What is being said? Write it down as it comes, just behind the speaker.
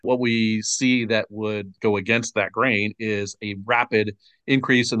What we see that would go against that grain is a rapid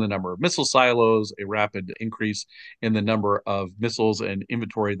increase in the number of missile silos, a rapid increase in the number of missiles and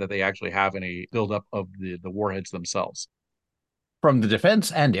inventory that they actually have, in a buildup of the warheads themselves. From the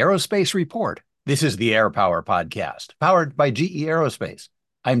Defense and Aerospace Report, this is the AirPower podcast, powered by GE Aerospace.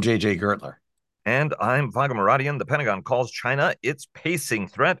 I'm JJ Gertler. And I'm Vago Muradian. The Pentagon calls China its pacing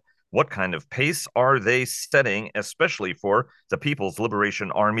threat. What kind of pace are they setting, especially for the People's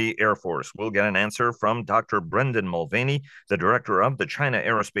Liberation Army Air Force? We'll get an answer from Dr. Brendan Mulvaney, the director of the China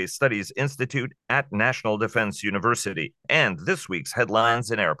Aerospace Studies Institute at National Defense University, and this week's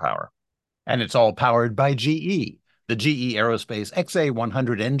headlines in Air Power. And it's all powered by GE. The GE Aerospace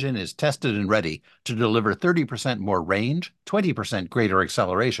XA100 engine is tested and ready to deliver 30% more range, 20% greater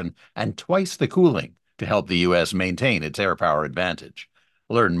acceleration, and twice the cooling to help the U.S. maintain its air power advantage.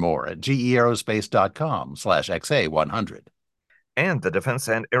 Learn more at geaerospace.com/XA100. And the Defense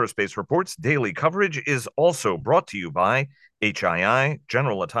and Aerospace Report's daily coverage is also brought to you by HII,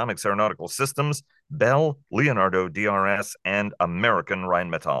 General Atomics Aeronautical Systems, Bell, Leonardo DRS, and American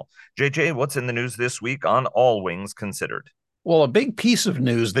Rheinmetall. JJ, what's in the news this week on All Wings Considered? Well, a big piece of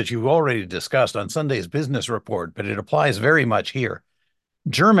news that you've already discussed on Sunday's business report, but it applies very much here.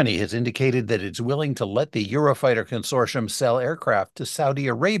 Germany has indicated that it's willing to let the Eurofighter consortium sell aircraft to Saudi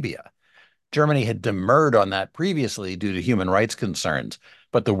Arabia. Germany had demurred on that previously due to human rights concerns,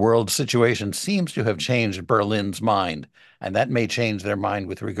 but the world situation seems to have changed Berlin's mind, and that may change their mind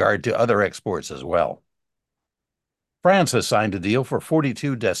with regard to other exports as well. France has signed a deal for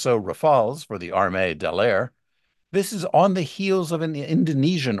 42 Dassault Rafales for the Armée de l'Air. This is on the heels of an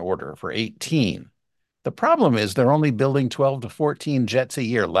Indonesian order for 18. The problem is they're only building 12 to 14 jets a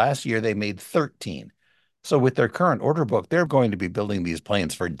year. Last year, they made 13. So with their current order book, they're going to be building these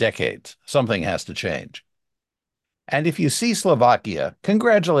planes for decades. Something has to change. And if you see Slovakia,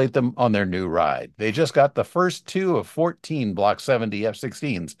 congratulate them on their new ride. They just got the first 2 of 14 Block 70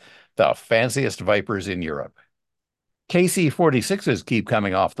 F-16s, the fanciest Vipers in Europe. KC-46s keep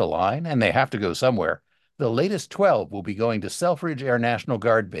coming off the line, and they have to go somewhere. The latest 12 will be going to Selfridge Air National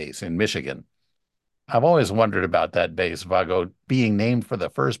Guard Base in Michigan. I've always wondered about that base, Vago, being named for the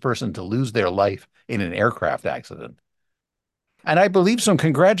first person to lose their life in an aircraft accident. And I believe some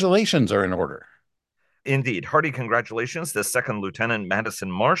congratulations are in order. Indeed. Hearty congratulations to Second Lieutenant Madison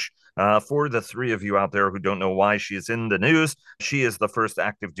Marsh. For the three of you out there who don't know why she is in the news, she is the first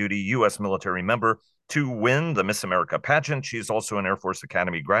active duty U.S. military member to win the Miss America pageant. She's also an Air Force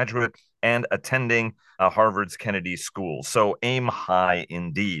Academy graduate and attending Harvard's Kennedy School. So aim high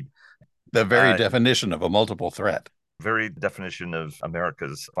indeed. The very definition of a multiple threat. Very definition of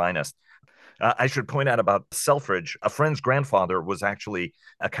America's finest. I should point out about Selfridge. A friend's grandfather was actually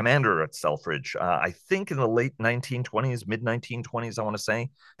a commander at Selfridge, I think in the late 1920s, mid 1920s, I want to say.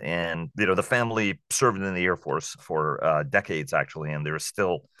 And, the family served in the Air Force for decades, actually, and there's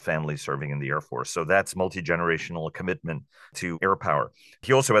still family serving in the Air Force. So that's multi-generational commitment to air power.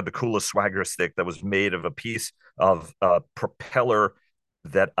 He also had the coolest swagger stick that was made of a piece of propeller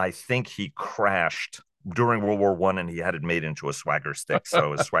that I think he crashed during World War I, and he had it made into a swagger stick.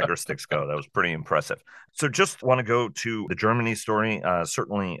 So as swagger sticks go, that was pretty impressive. So just want to go to the Germany story.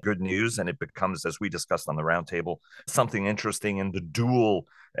 Certainly good news, and it becomes, as we discussed on the roundtable, something interesting in the duel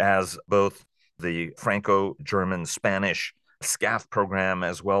as both the Franco-German Spanish SCAF program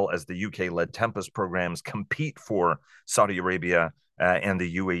as well as the UK-led Tempest programs compete for Saudi Arabia and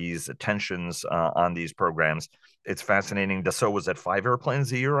the UAE's attentions on these programs. It's fascinating. Dassault was at 5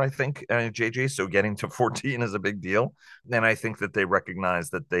 airplanes a year, I think, JJ. So getting to 14 is a big deal. And I think that they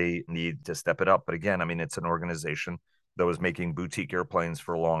recognize that they need to step it up. But again, I mean, it's an organization that was making boutique airplanes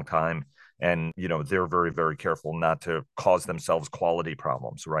for a long time. And, they're very, very careful not to cause themselves quality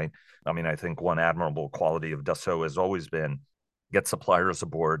problems, right? I mean, I think one admirable quality of Dassault has always been get suppliers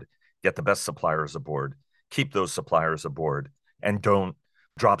aboard, get the best suppliers aboard, keep those suppliers aboard, and don't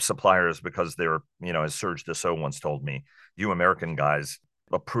drop suppliers because they're, as Serge Dassault once told me, you American guys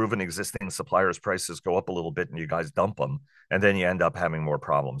approve an existing supplier's prices go up a little bit and you guys dump them. And then you end up having more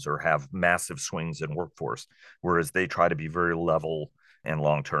problems or have massive swings in workforce, whereas they try to be very level and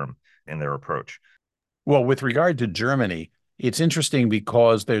long-term in their approach. Well, with regard to Germany, it's interesting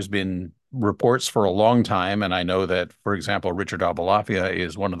because there's been reports for a long time, and I know that, for example, Richard Abulafia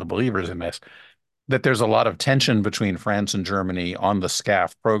is one of the believers in this, that there's a lot of tension between France and Germany on the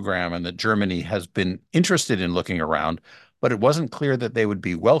SCAF program, and that Germany has been interested in looking around, but it wasn't clear that they would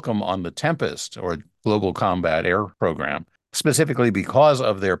be welcome on the Tempest or Global Combat Air Program, specifically because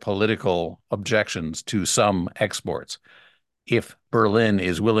of their political objections to some exports. If Berlin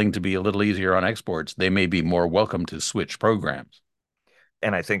is willing to be a little easier on exports, they may be more welcome to switch programs.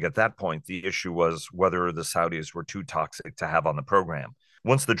 And I think at that point, the issue was whether the Saudis were too toxic to have on the program.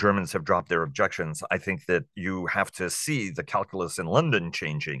 Once the Germans have dropped their objections, I think that you have to see the calculus in London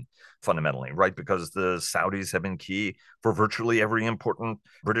changing fundamentally, right? Because the Saudis have been key for virtually every important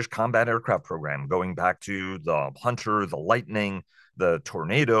British combat aircraft program, going back to the Hunter, the Lightning, the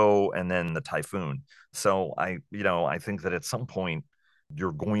Tornado, and then the Typhoon. So I think that at some point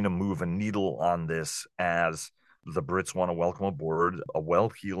you're going to move a needle on this as the Brits want to welcome aboard a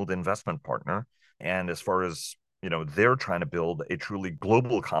well-heeled investment partner. And as far as they're trying to build a truly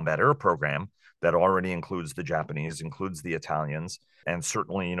global combat air program that already includes the Japanese, includes the Italians. And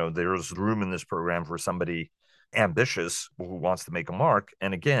certainly, there's room in this program for somebody ambitious who wants to make a mark.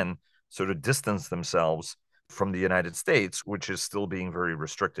 And again, sort of distance themselves from the United States, which is still being very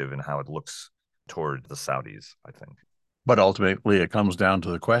restrictive in how it looks toward the Saudis, I think. But ultimately, it comes down to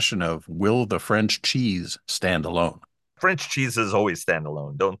the question of, will the French cheese stand alone? French cheeses always stand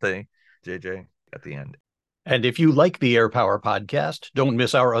alone, don't they, JJ, at the end? And if you like the AirPower podcast, don't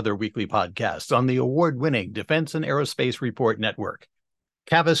miss our other weekly podcasts on the award-winning Defense and Aerospace Report Network.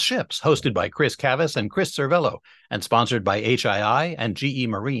 Cavas Ships, hosted by Chris Cavas and Chris Cervello, and sponsored by HII and GE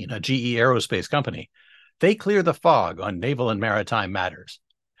Marine, a GE Aerospace company. They clear the fog on naval and maritime matters.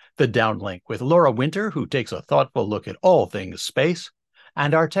 The Downlink with Laura Winter, who takes a thoughtful look at all things space.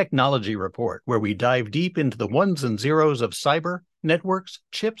 And our Technology Report, where we dive deep into the ones and zeros of cyber, networks,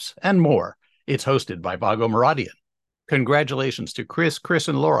 chips, and more. It's hosted by Vago Muradian. Congratulations to Chris,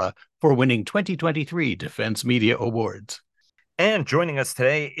 and Laura for winning 2023 Defense Media Awards. And joining us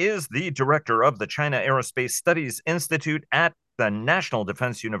today is the director of the China Aerospace Studies Institute at the National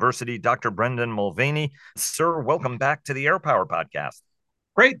Defense University, Dr. Brendan Mulvaney. Sir, welcome back to the AirPower podcast.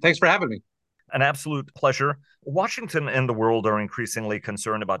 Great. Thanks for having me. An absolute pleasure. Washington and the world are increasingly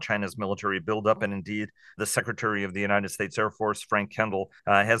concerned about China's military buildup, and indeed, the Secretary of the United States Air Force, Frank Kendall,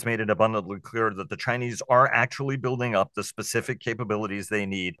 has made it abundantly clear that the Chinese are actually building up the specific capabilities they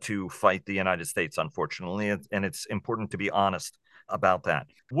need to fight the United States, unfortunately, and it's important to be honest about that.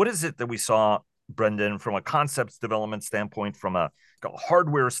 What is it that we saw, Brendan, from a concepts development standpoint, from a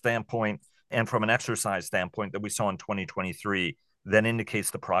hardware standpoint, and from an exercise standpoint that we saw in 2023 that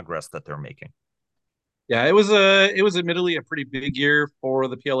indicates the progress that they're making? Yeah, it was admittedly a pretty big year for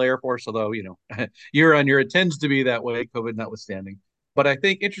the PLA Air Force, although, year on year it tends to be that way, COVID notwithstanding. But I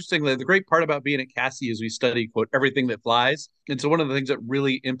think interestingly, the great part about being at CASI is we study, quote, everything that flies. And so one of the things that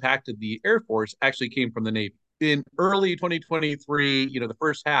really impacted the Air Force actually came from the Navy. In early 2023, the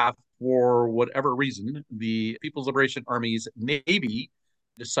first half, for whatever reason, the People's Liberation Army's Navy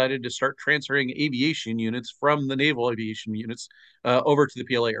decided to start transferring aviation units from the naval aviation units over to the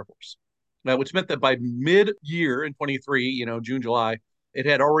PLA Air Force. Which meant that by mid-year in 23, June, July, it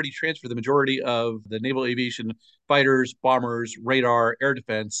had already transferred the majority of the naval aviation fighters, bombers, radar, air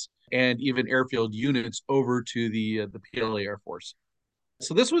defense, and even airfield units over to the PLA Air Force.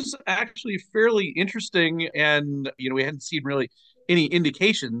 So this was actually fairly interesting, and we hadn't seen really any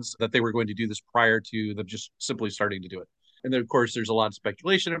indications that they were going to do this prior to them just simply starting to do it. And then, of course, there's a lot of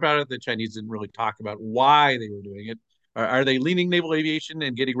speculation about it. The Chinese didn't really talk about why they were doing it. Are they leaning naval aviation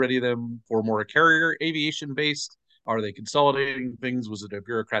and getting ready them for more carrier aviation based? Are they consolidating things? Was it a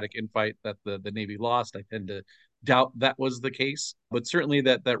bureaucratic infight that the Navy lost? I tend to doubt that was the case, but certainly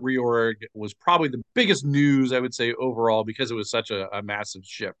that reorg was probably the biggest news, I would say, overall, because it was such a massive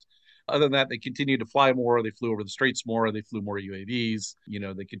shift. Other than that, they continued to fly more. They flew over the straits more. They flew more UAVs.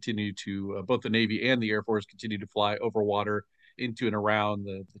 They continued to, both the Navy and the Air Force continued to fly over water into and around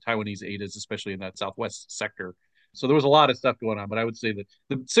the Taiwanese ADAs, especially in that southwest sector. So there was a lot of stuff going on, but I would say that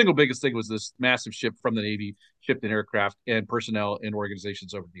the single biggest thing was this massive shift from the Navy, shift in aircraft and personnel and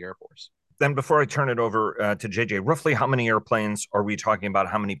organizations over to the Air Force. Then before I turn it over to JJ, roughly how many airplanes are we talking about?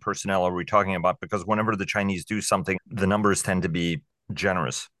 How many personnel are we talking about? Because whenever the Chinese do something, the numbers tend to be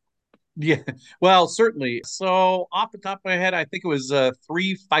generous. Yeah, well, certainly. So off the top of my head, I think it was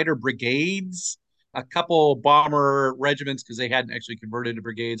 3 fighter brigades, a couple bomber regiments because they hadn't actually converted to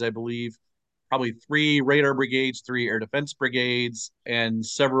brigades, I believe. Probably 3 radar brigades, 3 air defense brigades, and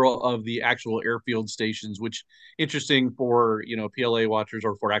several of the actual airfield stations, which interesting for, PLA watchers,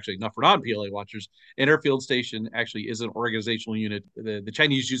 or for actually not for non-PLA watchers, an airfield station actually is an organizational unit. The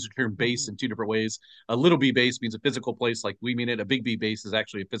Chinese use the term base in 2 different ways. A little B base means a physical place like we mean it. A big B base is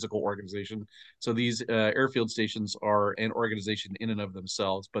actually a physical organization. So these airfield stations are an organization in and of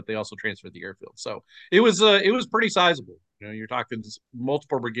themselves, but they also transfer the airfield. So it was pretty sizable. You're talking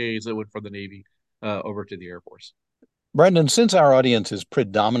multiple brigades that went from the Navy over to the Air Force. Brendan, since our audience is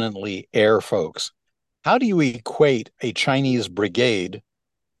predominantly air folks, how do you equate a Chinese brigade,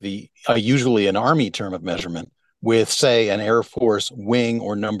 usually an Army term of measurement, with, say, an Air Force wing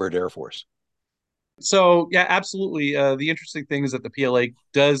or numbered Air Force? So yeah, absolutely. The interesting thing is that the PLA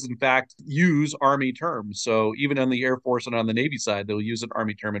does in fact use Army terms. So even on the Air Force and on the Navy side, they'll use an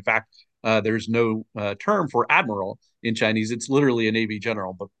Army term. In fact, there's no term for admiral in Chinese. It's literally a Navy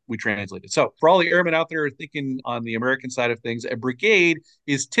general, but we translate it. So for all the airmen out there thinking on the American side of things, a brigade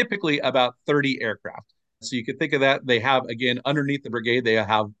is typically about 30 aircraft. So you could think of that. They have, again, underneath the brigade, they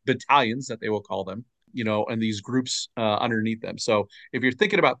have battalions that they will call them, and these groups underneath them. So if you're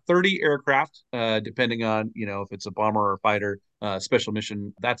thinking about 30 aircraft, depending on, if it's a bomber or a fighter, special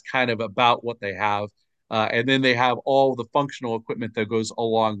mission, that's kind of about what they have. And then they have all the functional equipment that goes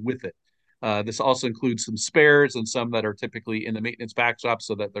along with it. This also includes some spares and some that are typically in the maintenance backstop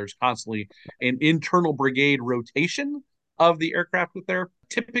so that there's constantly an internal brigade rotation of the aircraft with there.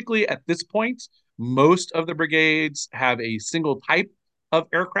 Typically at this point, most of the brigades have a single type of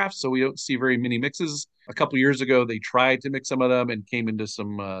aircraft, so we don't see very many mixes. A couple years ago, they tried to mix some of them and came into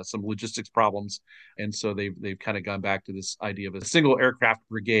some logistics problems, and so they've kind of gone back to this idea of a single aircraft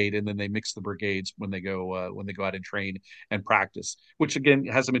brigade, and then they mix the brigades when they go out and train and practice, which again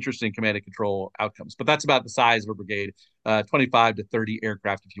has some interesting command and control outcomes. But that's about the size of a brigade, 25 to 30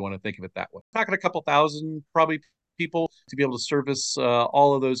 aircraft if you want to think of it that way. Talking a couple thousand probably people to be able to service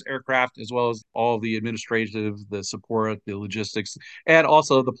all of those aircraft, as well as all of the administrative, the support, the logistics, and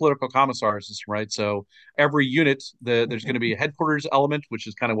also the political commissar system, right? So every unit, there's going to be a headquarters element, which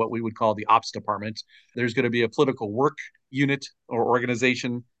is kind of what we would call the ops department. There's going to be a political work unit or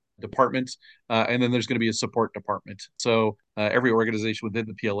organization department, and then there's going to be a support department. So every organization within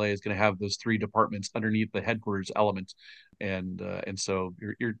the PLA is going to have those three departments underneath the headquarters element, and so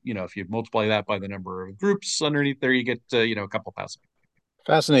you're if you multiply that by the number of groups underneath there, you get a couple thousand.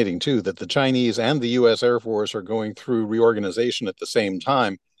 Fascinating, too, that the Chinese and the U.S. Air Force are going through reorganization at the same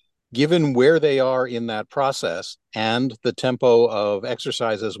time. Given where they are in that process and the tempo of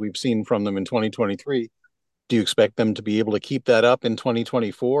exercises we've seen from them in 2023, do you expect them to be able to keep that up in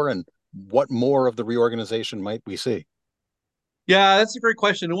 2024? And what more of the reorganization might we see? Yeah, that's a great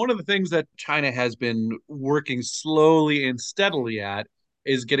question. And one of the things that China has been working slowly and steadily at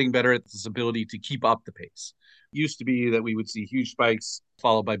is getting better at this ability to keep up the pace. It used to be that we would see huge spikes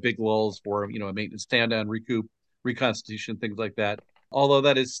followed by big lulls for, a maintenance stand down, recoup, reconstitution, things like that. Although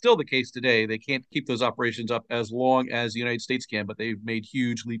that is still the case today, they can't keep those operations up as long as the United States can, but they've made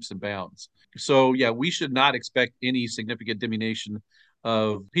huge leaps and bounds. So, yeah, we should not expect any significant diminution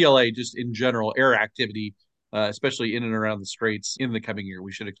of PLA just in general air activity, especially in and around the straits in the coming year.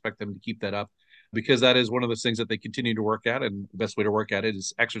 We should expect them to keep that up because that is one of those things that they continue to work at. And the best way to work at it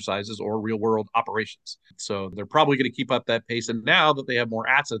is exercises or real world operations. So they're probably going to keep up that pace. And now that they have more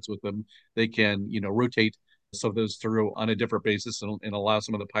assets with them, they can, rotate some of those through on a different basis and allow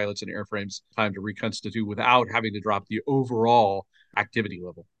some of the pilots and airframes time to reconstitute without having to drop the overall activity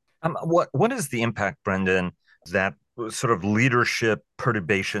level. What is the impact, Brendan, that sort of leadership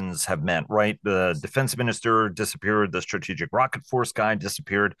perturbations have meant, right? The defense minister disappeared, the strategic rocket force guy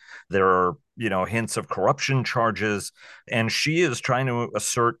disappeared. There are, hints of corruption charges, and she is trying to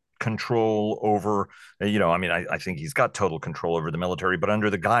assert control over, I think he's got total control over the military, but under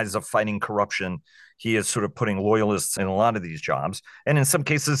the guise of fighting corruption, he is sort of putting loyalists in a lot of these jobs. And in some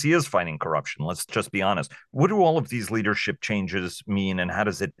cases, he is fighting corruption. Let's just be honest. What do all of these leadership changes mean, and how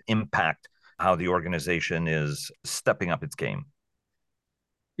does it impact how the organization is stepping up its game?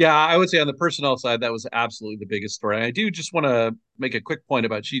 Yeah, I would say on the personnel side, that was absolutely the biggest story. And I do just want to make a quick point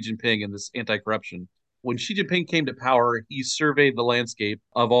about Xi Jinping and this anti-corruption. When Xi Jinping came to power, he surveyed the landscape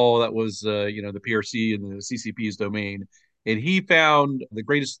of all that was, the PRC and the CCP's domain, and he found the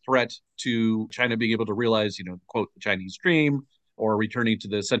greatest threat to China being able to realize, quote, the Chinese dream or returning to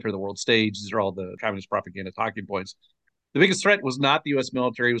the center of the world stage. These are all the communist propaganda talking points. The biggest threat was not the U.S.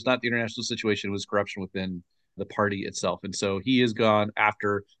 military, was not the international situation, it was corruption within the party itself. And so he has gone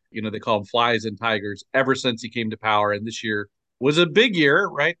after, they call them flies and tigers ever since he came to power. And this year was a big year,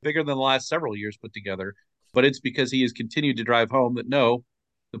 right? Bigger than the last several years put together. But it's because he has continued to drive home that no,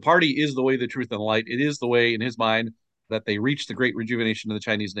 the party is the way, the truth, and the light. It is the way, in his mind, that they reach the great rejuvenation of the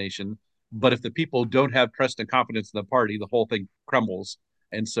Chinese nation. But if the people don't have trust and confidence in the party, the whole thing crumbles.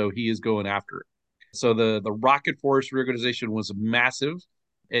 And so he is going after it. So the rocket force reorganization was massive.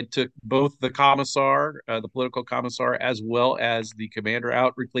 It took both the commissar, the political commissar, as well as the commander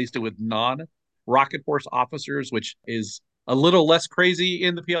out, replaced it with non-rocket force officers, which is a little less crazy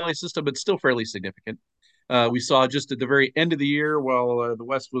in the PLA system, but still fairly significant. We saw just at the very end of the year, while the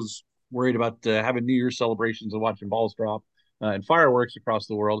West was worried about having New Year's celebrations and watching balls drop and fireworks across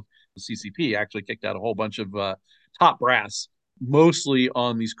the world, the CCP actually kicked out a whole bunch of top brass, mostly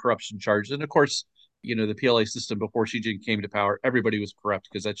on these corruption charges. And of course, the PLA system before Xi Jinping came to power, everybody was corrupt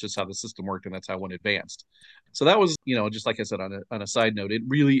because that's just how the system worked and that's how one advanced. So that was, just like I said, on a side note, it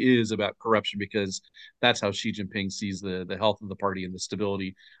really is about corruption because that's how Xi Jinping sees the health of the party and the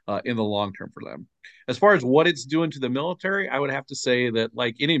stability in the long term for them. As far as what it's doing to the military, I would have to say that,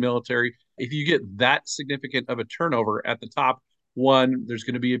 like any military, if you get that significant of a turnover at the top, one, there's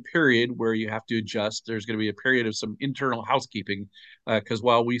going to be a period where you have to adjust. There's going to be a period of some internal housekeeping because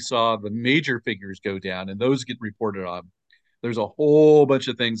while we saw the major figures go down and those get reported on, there's a whole bunch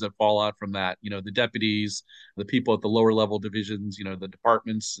of things that fall out from that. The deputies, the people at the lower level divisions, the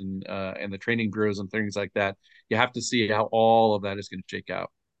departments and the training bureaus and things like that. You have to see how all of that is going to shake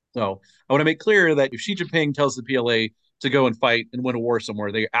out. So I want to make clear that if Xi Jinping tells the PLA to go and fight and win a war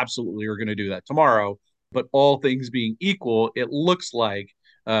somewhere, they absolutely are going to do that tomorrow. But all things being equal, it looks like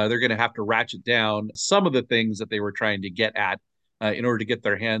they're going to have to ratchet down some of the things that they were trying to get at in order to get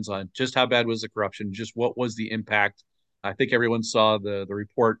their hands on just how bad was the corruption, just what was the impact. I think everyone saw the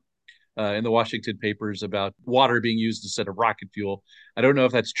report in the Washington papers about water being used instead of rocket fuel. I don't know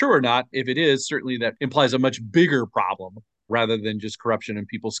if that's true or not. If it is, certainly that implies a much bigger problem rather than just corruption and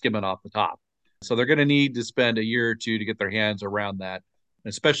people skimming off the top. So they're going to need to spend a year or two to get their hands around that,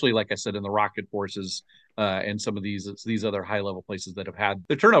 especially, like I said, in the rocket forces and some of these other high level places that have had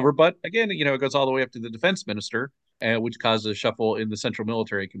the turnover. But again, it goes all the way up to the defense minister, which caused a shuffle in the Central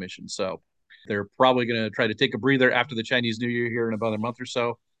Military Commission. So they're probably going to try to take a breather after the Chinese New Year here in about a month or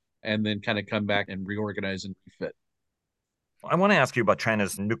so, and then kind of come back and reorganize and refit. I want to ask you about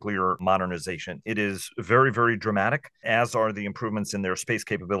China's nuclear modernization. It is very, very dramatic, as are the improvements in their space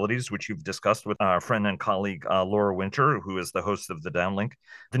capabilities, which you've discussed with our friend and colleague Laura Winter, who is the host of the Downlink.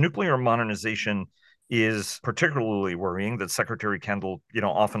 The nuclear modernization is particularly worrying that Secretary Kendall,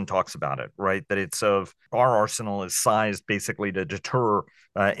 often talks about it, right? That it's of our arsenal is sized basically to deter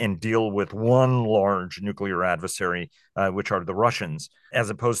and deal with one large nuclear adversary, which are the Russians, as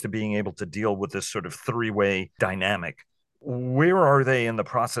opposed to being able to deal with this sort of three-way dynamic. Where are they in the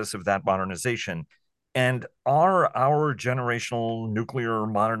process of that modernization? And are our generational nuclear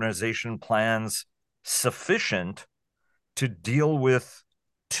modernization plans sufficient to deal with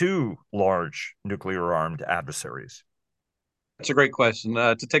two large nuclear armed adversaries? That's a great question.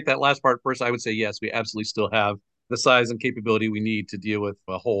 To take that last part first, I would say yes, we absolutely still have the size and capability we need to deal with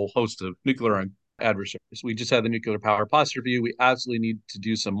a whole host of nuclear adversaries. We just had the nuclear power posture review. We absolutely need to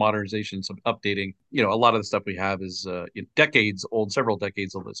do some modernization, some updating. A lot of the stuff we have is decades old, several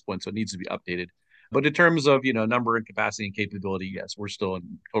decades old at this point, so it needs to be updated. But in terms of number and capacity and capability, yes, we're still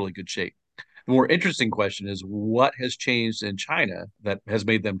in totally good shape. The more interesting question is what has changed in China that has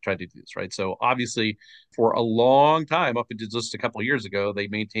made them try to do this, right? So obviously, for a long time, up until just a couple of years ago, they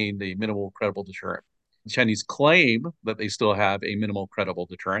maintained a minimal credible deterrent. The Chinese claim that they still have a minimal credible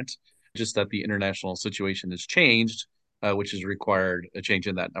deterrent, just that the international situation has changed, which has required a change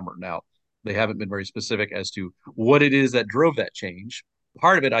in that number. Now, they haven't been very specific as to what it is that drove that change.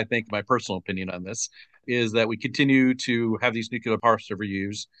 Part of it, I think, my personal opinion on this, is that we continue to have these nuclear power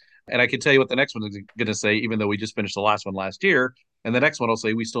reviews. And I can tell you what the next one is going to say, even though we just finished the last one last year. And the next one will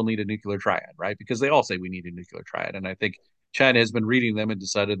say we still need a nuclear triad, right? Because they all say we need a nuclear triad. And I think China has been reading them and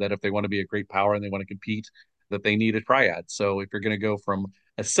decided that if they want to be a great power and they want to compete, that they need a triad. So if you're going to go from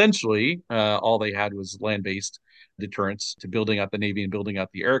essentially all they had was land-based deterrence to building out the Navy and building out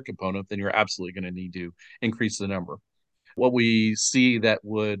the air component, then you're absolutely going to need to increase the number. What we see that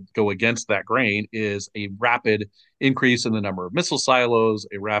would go against that grain is a rapid increase in the number of missile silos,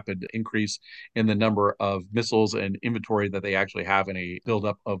 a rapid increase in the number of missiles and inventory that they actually have in a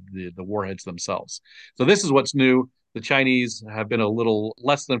buildup of the warheads themselves. So this is what's new. The Chinese have been a little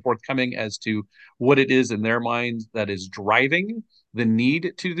less than forthcoming as to what it is in their minds that is driving the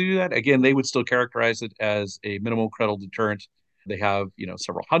need to do that. Again, they would still characterize it as a minimal credible deterrent. They have,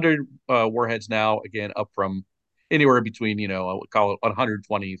 several hundred warheads now, again, up from anywhere between, I would call it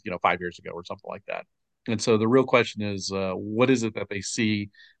 120, 5 years ago or something like that. And so the real question is, what is it that they see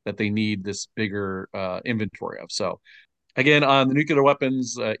that they need this bigger inventory of? So again, on the nuclear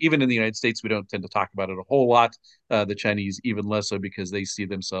weapons, even in the United States, we don't tend to talk about it a whole lot. The Chinese even less so because they see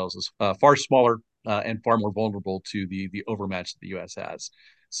themselves as far smaller and far more vulnerable to the overmatch that the U.S. has.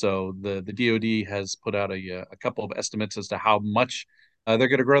 So the DoD has put out a couple of estimates as to how much they're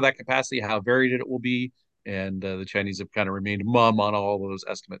going to grow that capacity, how varied it will be. And the Chinese have kind of remained mum on all of those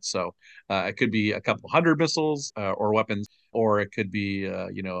estimates. So it could be a couple hundred missiles or weapons, or it could be,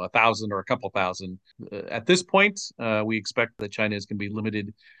 1,000 or a couple thousand. At this point, we expect that China is going to be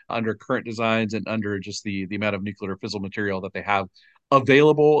limited under current designs and under just the amount of nuclear fissile material that they have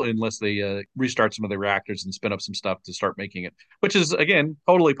available unless they restart some of the reactors and spin up some stuff to start making it, which is, again,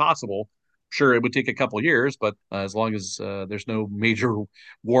 totally possible. Sure, it would take a couple of years, but as long as there's no major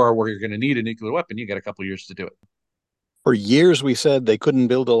war where you're going to need a nuclear weapon, you got a couple of years to do it. For years, we said they couldn't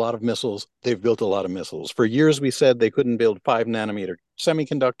build a lot of missiles. They've built a lot of missiles. For years, we said they couldn't build 5 nanometer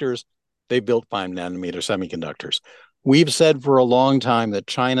semiconductors. They built 5 nanometer semiconductors. We've said for a long time that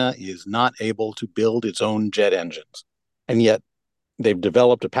China is not able to build its own jet engines. And yet they've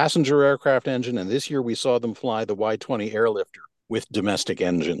developed a passenger aircraft engine. And this year we saw them fly the Y-20 airlifter with domestic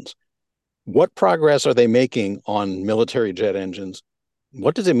engines. What progress are they making on military jet engines?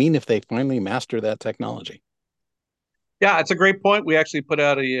 What does it mean if they finally master that technology? Yeah, it's a great point. We actually put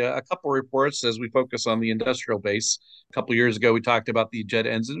out a couple reports as we focus on the industrial base. A couple of years ago, we talked about the jet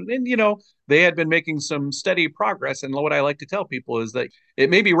engine, and they had been making some steady progress. And what I like to tell people is that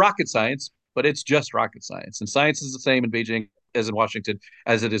it may be rocket science, but it's just rocket science, and science is the same in Beijing as in Washington,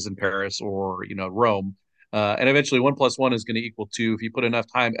 as it is in Paris or Rome. And eventually, 1+1 is going to equal 2 if you put enough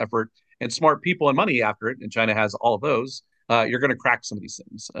time, effort, and smart people and money after it. And China has all of those. You're going to crack some of these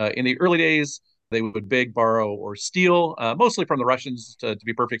things. In the early days, they would beg, borrow, or steal, mostly from the Russians, to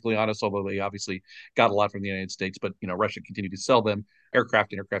be perfectly honest, although they obviously got a lot from the United States. But, Russia continued to sell them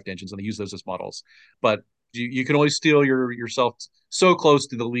aircraft and aircraft engines, and they use those as models. But you can only steal yourself so close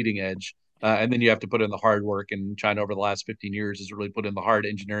to the leading edge. And then you have to put in the hard work. And China, over the last 15 years, has really put in the hard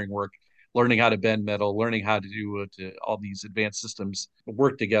engineering work, learning how to bend metal, learning how to do all these advanced systems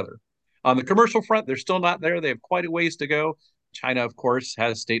work together. On the commercial front, they're still not there. They have quite a ways to go. China, of course,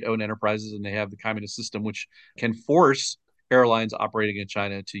 has state-owned enterprises, and they have the communist system, which can force airlines operating in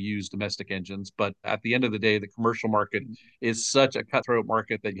China to use domestic engines. But at the end of the day, the commercial market is such a cutthroat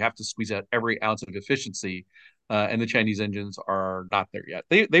market that you have to squeeze out every ounce of efficiency. And the Chinese engines are not there yet.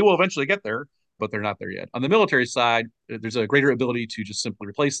 They will eventually get there, but they're not there yet. On the military side, there's a greater ability to just simply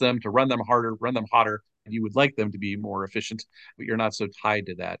replace them, to run them harder, run them hotter. You would like them to be more efficient, but you're not so tied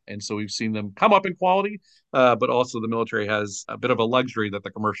to that. And so we've seen them come up in quality, but also the military has a bit of a luxury that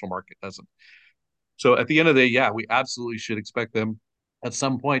the commercial market doesn't. So at the end of the day, yeah, we absolutely should expect them at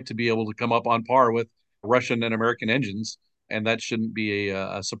some point to be able to come up on par with Russian and American engines. And that shouldn't be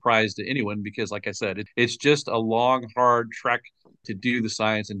a surprise to anyone because, like I said, it's just a long, hard trek to do the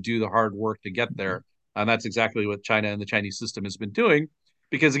science and do the hard work to get there. And that's exactly what China and the Chinese system has been doing.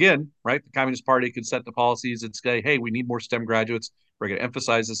 Because again, right, the Communist Party could set the policies and say, hey, we need more STEM graduates. We're going to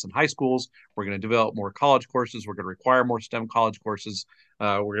emphasize this in high schools. We're going to develop more college courses. We're going to require more STEM college courses.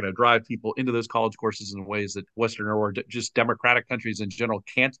 We're going to drive people into those college courses in ways that Western or just democratic countries in general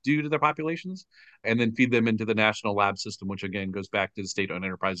can't do to their populations, and then feed them into the national lab system, which again goes back to the state-owned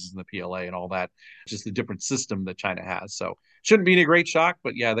enterprises and the PLA and all that, just the different system that China has. So shouldn't be any great shock,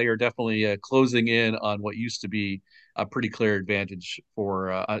 but yeah, they are definitely closing in on what used to be a pretty clear advantage for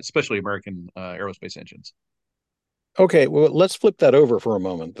especially American aerospace engines. Okay, well, let's flip that over for a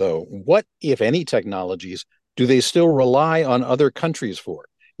moment, though. What, if any, technologies do they still rely on other countries for?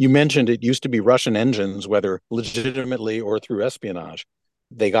 You mentioned it used to be Russian engines, whether legitimately or through espionage.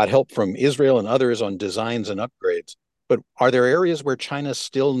 They got help from Israel and others on designs and upgrades. But are there areas where China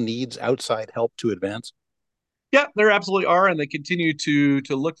still needs outside help to advance? Yeah, there absolutely are, and they continue to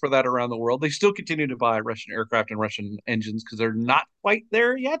look for that around the world. They still continue to buy Russian aircraft and Russian engines because they're not quite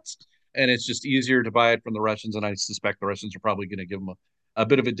there yet, and it's just easier to buy it from the Russians. And I suspect the Russians are probably going to give them a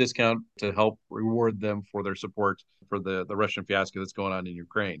bit of a discount to help reward them for their support for the Russian fiasco that's going on in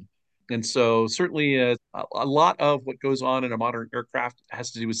Ukraine. And so, certainly, a lot of what goes on in a modern aircraft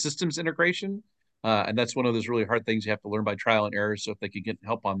has to do with systems integration, and that's one of those really hard things you have to learn by trial and error. So, if they could get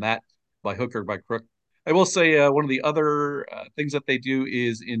help on that by hook or by crook, I will say one of the other things that they do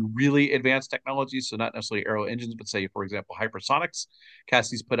is in really advanced technologies, so not necessarily aero engines, but say, for example, hypersonics.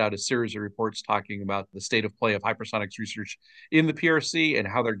 Cassie's put out a series of reports talking about the state of play of hypersonics research in the PRC and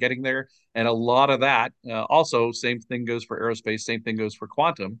how they're getting there. And a lot of that, also, same thing goes for aerospace, same thing goes for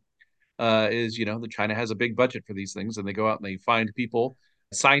quantum, is that China has a big budget for these things, and they go out and they find people,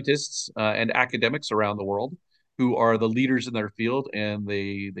 scientists and academics around the world who are the leaders in their field, and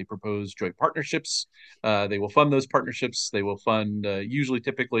they propose joint partnerships. They will fund those partnerships. They will fund usually,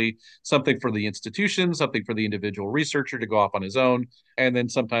 typically, something for the institution, something for the individual researcher to go off on his own, and then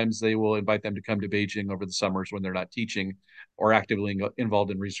sometimes they will invite them to come to Beijing over the summers when they're not teaching or actively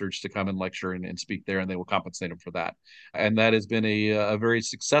involved in research to come and lecture and speak there, and they will compensate them for that. And that has been a very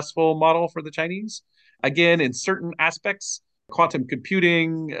successful model for the Chinese. Again, in certain aspects, quantum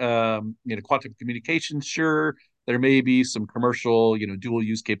computing, quantum communications, sure, there may be some commercial, dual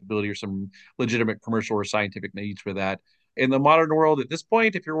use capability or some legitimate commercial or scientific needs for that. In the modern world, at this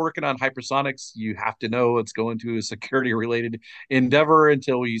point, if you're working on hypersonics, you have to know it's going to a security related endeavor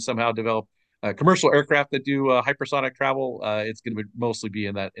until we somehow develop commercial aircraft that do hypersonic travel, it's going to mostly be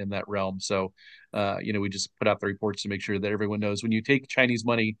in that realm. So, we just put out the reports to make sure that everyone knows when you take Chinese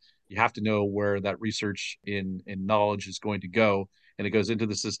money, you have to know where that research in knowledge is going to go, and it goes into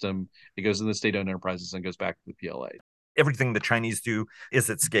the system, it goes in the state-owned enterprises, and goes back to the PLA. Everything the Chinese do is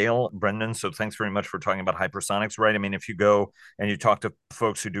at scale, Brendan. So thanks very much for talking about hypersonics, right? I mean, if you go and you talk to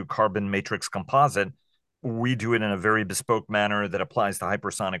folks who do carbon matrix composite, we do it in a very bespoke manner that applies to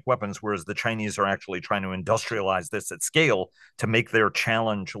hypersonic weapons, whereas the Chinese are actually trying to industrialize this at scale to make their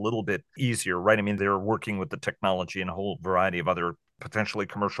challenge a little bit easier, right? I mean, they're working with the technology in a whole variety of other potentially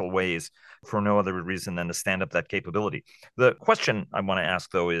commercial ways for no other reason than to stand up that capability. The question I want to ask,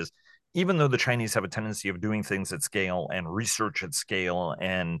 though, is even though the Chinese have a tendency of doing things at scale and research at scale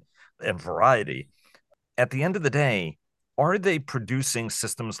and variety, at the end of the day, are they producing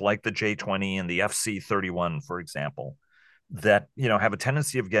systems like the J-20 and the FC-31, for example, that have a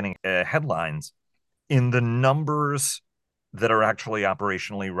tendency of getting headlines in the numbers that are actually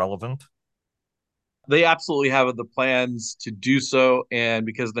operationally relevant? They absolutely have the plans to do so, and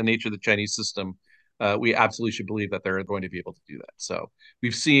because of the nature of the Chinese system, we absolutely should believe that they're going to be able to do that. So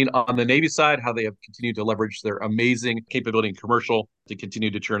we've seen on the Navy side how they have continued to leverage their amazing capability in commercial to continue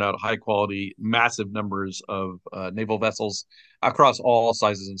to churn out high quality, massive numbers of naval vessels across all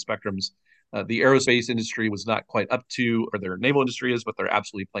sizes and spectrums. The aerospace industry was not quite up to where their naval industry is, but they're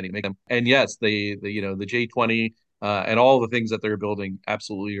absolutely planning to make them. And yes, the J-20 and all the things that they're building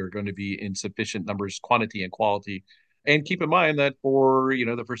absolutely are going to be in sufficient numbers, quantity and quality. And keep in mind that for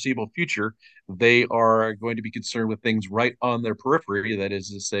the foreseeable future, they are going to be concerned with things right on their periphery. That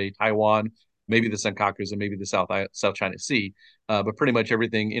is to say, Taiwan, maybe the Senkakus, and maybe the South China Sea, but pretty much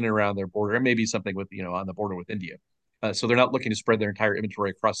everything in and around their border, and maybe something with on the border with India. So they're not looking to spread their entire inventory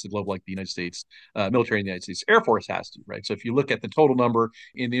across the globe like the United States military and the United States Air Force has to, right? So if you look at the total number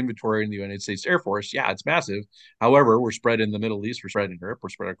in the inventory in the United States Air Force, yeah, it's massive. However, we're spread in the Middle East, we're spread in Europe, we're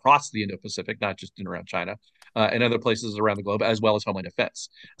spread across the Indo-Pacific, not just in around China, and other places around the globe, as well as Homeland Defense.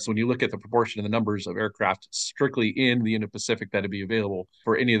 So when you look at the proportion of the numbers of aircraft strictly in the Indo-Pacific that would be available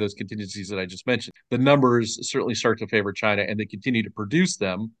for any of those contingencies that I just mentioned, the numbers certainly start to favor China, and they continue to produce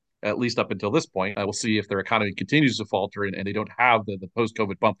them at least up until this point. We'll see if their economy continues to falter and they don't have the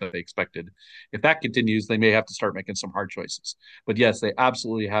post-COVID bump that they expected. If that continues, they may have to start making some hard choices. But yes, they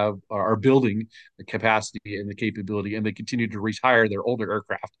absolutely are building the capacity and the capability, and they continue to retire their older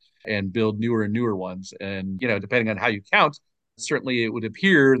aircraft and build newer and newer ones. And, depending on how you count, certainly it would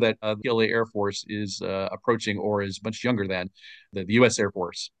appear that the PLA Air Force is approaching or is much younger than the U.S. Air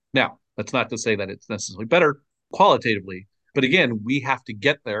Force. Now, that's not to say that it's necessarily better qualitatively, but again, we have to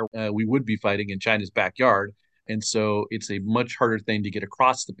get there. We would be fighting in China's backyard. And so it's a much harder thing to get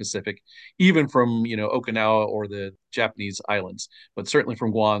across the Pacific, even from, Okinawa or the Japanese islands, but certainly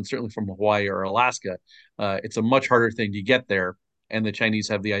from Guam, certainly from Hawaii or Alaska. It's a much harder thing to get there. And the Chinese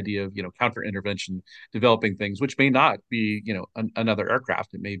have the idea of, counter intervention, developing things, which may not be, another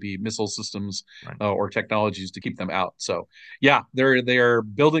aircraft. It may be missile systems Right. or technologies to keep them out. So, yeah, they're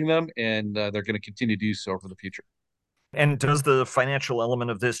building them, and they're going to continue to do so for the future. And does the financial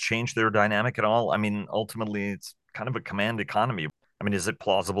element of this change their dynamic at all? I mean, ultimately, it's kind of a command economy. I mean, is it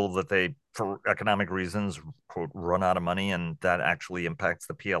plausible that they, for economic reasons, quote, run out of money and that actually impacts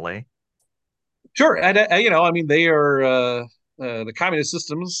the PLA? Sure, and I mean, they are the communist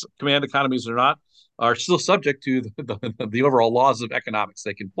systems, command economies or not, are still subject to the overall laws of economics.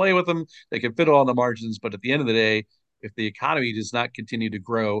 They can play with them, they can fiddle on the margins, but at the end of the day, if the economy does not continue to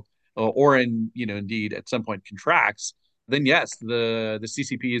grow, or indeed at some point contracts, then yes, the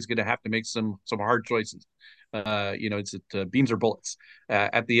CCP is going to have to make some hard choices. It's beans or bullets.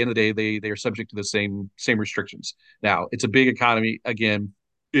 At the end of the day, they are subject to the same restrictions. Now, it's a big economy again.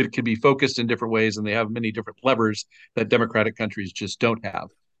 It can be focused in different ways, and they have many different levers that democratic countries just don't have.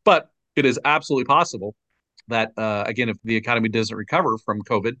 But it is absolutely possible that, again, if the economy doesn't recover from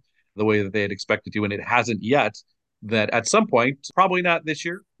COVID the way that they had expected to, and it hasn't yet, that at some point, probably not this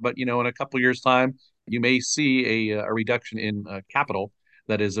year, but in a couple of years' time, you may see a reduction in capital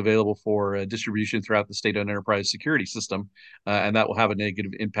that is available for distribution throughout the state-owned enterprise security system, and that will have a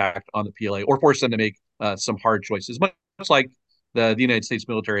negative impact on the PLA or force them to make some hard choices, much like the United States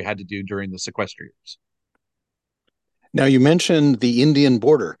military had to do during the sequester years. Now, you mentioned the Indian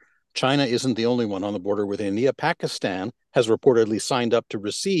border. China isn't the only one on the border with India. Pakistan has reportedly signed up to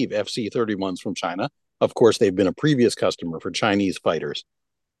receive FC-31s from China. Of course, they've been a previous customer for Chinese fighters.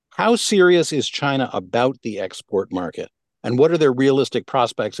 How serious is China about the export market? And what are their realistic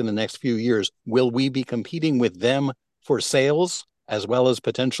prospects in the next few years? Will we be competing with them for sales as well as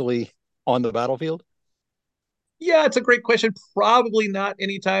potentially on the battlefield? Yeah, it's a great question. Probably not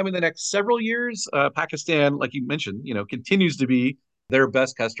anytime in the next several years. Pakistan, like you mentioned, continues to be their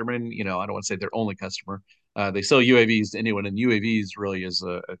best customer, and I don't want to say their only customer. They sell UAVs to anyone, and UAVs really is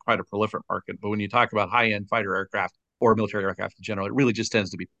quite a prolific market. But when you talk about high-end fighter aircraft or military aircraft in general, it really just tends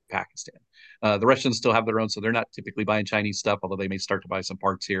to be Pakistan. The Russians still have their own, so they're not typically buying Chinese stuff, although they may start to buy some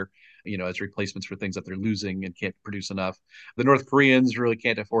parts here, as replacements for things that they're losing and can't produce enough. The North Koreans really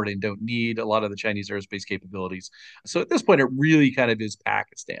can't afford and don't need a lot of the Chinese aerospace capabilities. So at this point, it really kind of is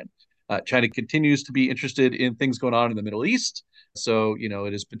Pakistan. China continues to be interested in things going on in the Middle East. So,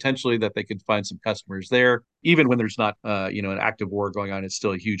 it is potentially that they could find some customers there. Even when there's not, an active war going on, it's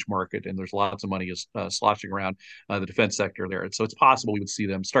still a huge market and there's lots of money sloshing around the defense sector there. And so it's possible we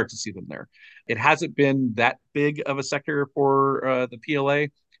would start to see them there. It hasn't been that big of a sector for the PLA.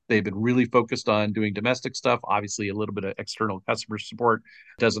 They've been really focused on doing domestic stuff. Obviously, a little bit of external customer support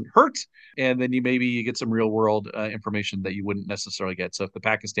doesn't hurt. And then you get some real world information that you wouldn't necessarily get. So if the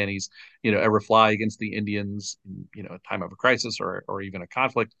Pakistanis, ever fly against the Indians, a time of a crisis or even a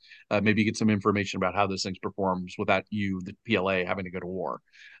conflict, maybe you get some information about how those things performs without the PLA, having to go to war.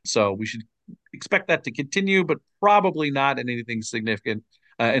 So we should expect that to continue, but probably not in anything significant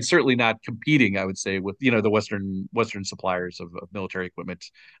and certainly not competing, I would say, with the Western suppliers of military equipment,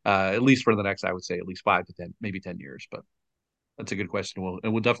 at least for the next, I would say, at least 5 to 10, maybe 10 years. But that's a good question.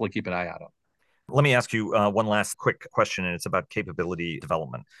 We'll definitely keep an eye out on. Let me ask you one last quick question, and it's about capability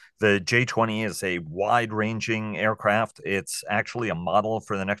development. The J-20 is a wide-ranging aircraft. It's actually a model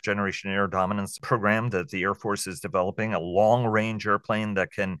for the next generation air dominance program that the Air Force is developing, a long-range airplane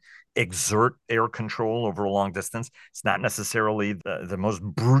that can exert air control over a long distance. It's not necessarily the most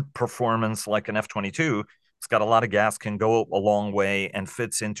brute performance like an F-22. It's got a lot of gas, can go a long way, and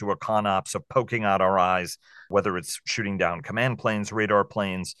fits into a ConOps of poking out our eyes, whether it's shooting down command planes, radar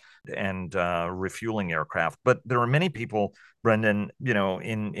planes, and refueling aircraft. But there are many people, Brendan,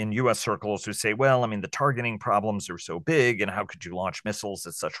 in U.S. circles who say, well, I mean, the targeting problems are so big, and how could you launch missiles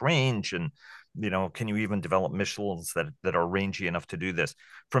at such range? And, can you even develop missiles that are rangy enough to do this?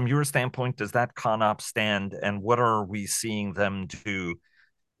 From your standpoint, does that ConOps stand, and what are we seeing them do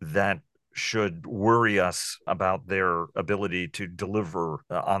that should worry us about their ability to deliver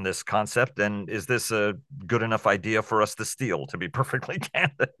on this concept? And is this a good enough idea for us to steal, to be perfectly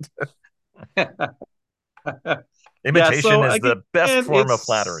candid? Imitation is the best form of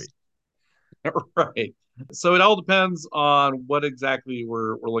flattery. Right. So it all depends on what exactly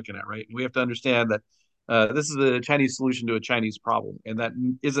we're looking at, right? We have to understand that this is a Chinese solution to a Chinese problem, and that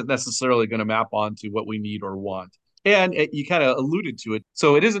isn't necessarily going to map onto what we need or want. And you kind of alluded to it.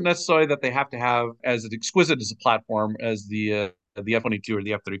 So it isn't necessarily that they have to have as exquisite as a platform as the F-22 or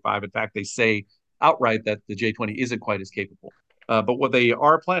the F-35. In fact, they say outright that the J-20 isn't quite as capable. But what they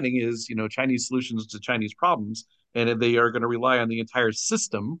are planning is, Chinese solutions to Chinese problems, and they are going to rely on the entire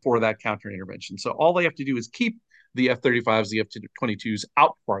system for that counter intervention. So all they have to do is keep the F-35s, the F-22s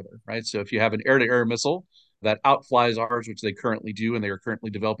out farther, right? So if you have an air-to-air missile that outflies ours, which they currently do, and they are currently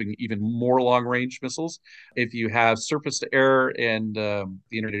developing even more long-range missiles. If you have surface-to-air and the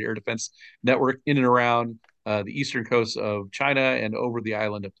Integrated Air Defense Network in and around the eastern coast of China and over the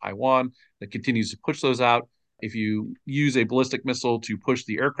island of Taiwan that continues to push those out. If you use a ballistic missile to push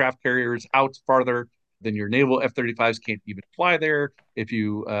the aircraft carriers out farther, then your naval F-35s can't even fly there. If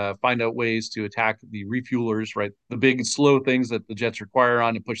you find out ways to attack the refuelers, right, the big slow things that the jets require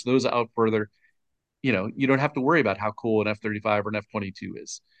on and push those out further, you don't have to worry about how cool an F-35 or an F-22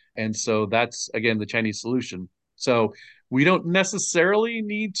 is. And so that's, again, the Chinese solution. So we don't necessarily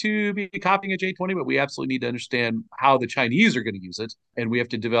need to be copying a J-20, but we absolutely need to understand how the Chinese are going to use it. And we have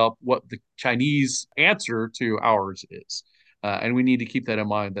to develop what the Chinese answer to ours is. And we need to keep that in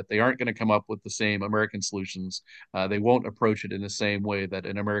mind, that they aren't going to come up with the same American solutions. They won't approach it in the same way that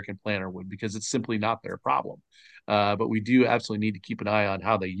an American planner would, because it's simply not their problem. But we do absolutely need to keep an eye on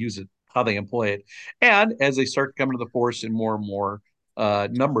how they use it, how they employ it. And as they start coming to the force in more and more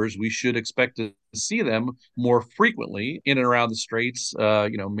numbers, we should expect to see them more frequently in and around the straits,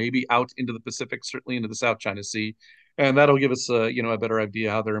 maybe out into the Pacific, certainly into the South China Sea. And that'll give us a better idea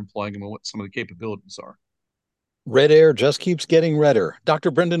how they're employing them and what some of the capabilities are. Red Air just keeps getting redder. Dr.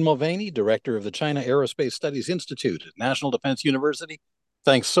 Brendan Mulvaney, Director of the China Aerospace Studies Institute at National Defense University,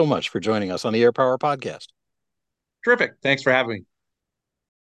 thanks so much for joining us on the AirPower Podcast. Terrific. Thanks for having me.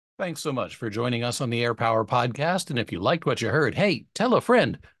 Thanks so much for joining us on the AirPower Podcast. And if you liked what you heard, hey, tell a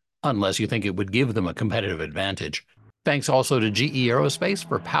friend, unless you think it would give them a competitive advantage. Thanks also to GE Aerospace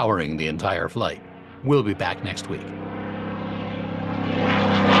for powering the entire flight. We'll be back next week.